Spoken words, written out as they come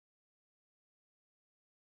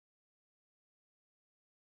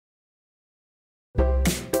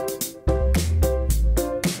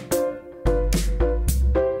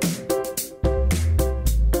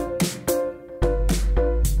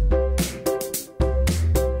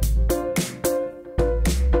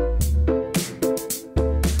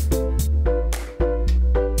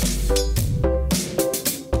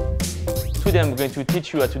going to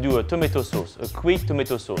teach you how to do a tomato sauce, a quick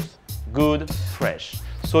tomato sauce. Good, fresh.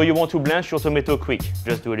 So you want to blanch your tomato quick.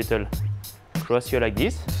 Just do a little cross here like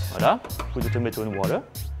this. Voila. Put the tomato in water.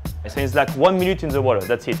 So it's like 1 minute in the water.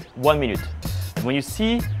 That's it. 1 minute. And when you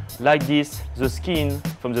see like this, the skin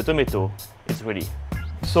from the tomato, it's ready.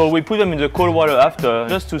 So we put them in the cold water after,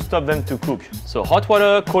 just to stop them to cook. So hot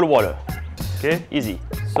water, cold water. Okay, easy.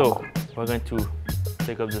 So we're going to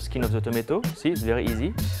take off the skin of the tomato. See, it's very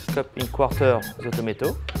easy. Cut in quarter the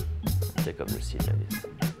tomato. Take off the seed like this.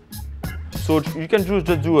 So you can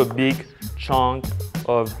just do a big chunk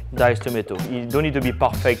of diced tomato. You don't need to be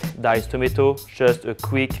perfect diced tomato, just a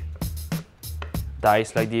quick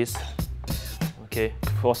dice like this. Okay.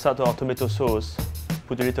 For start our tomato sauce,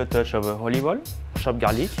 put a little touch of olive oil, chopped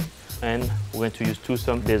garlic, and we're going to use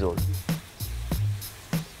some basil.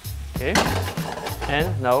 Okay.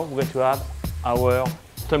 And now we're going to add our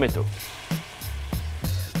tomato.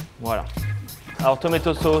 Voila. Our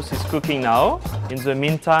tomato sauce is cooking now. In the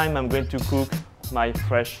meantime, I'm going to cook my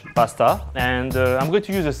fresh pasta, and I'm going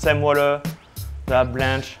to use the same water that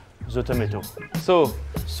blanched the tomato. So,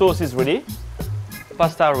 sauce is ready,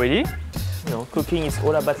 pasta ready. You know, cooking is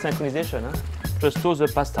all about synchronization. Huh? Just toss the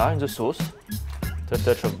pasta in the sauce, a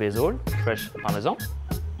touch of basil, fresh parmesan,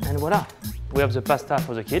 and voila, we have the pasta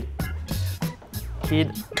for the kid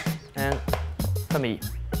and family.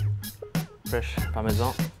 Fresh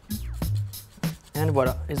parmesan, and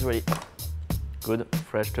voila, it's ready. Good,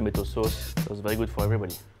 fresh tomato sauce. It was very good for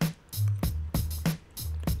everybody.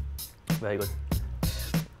 Very good.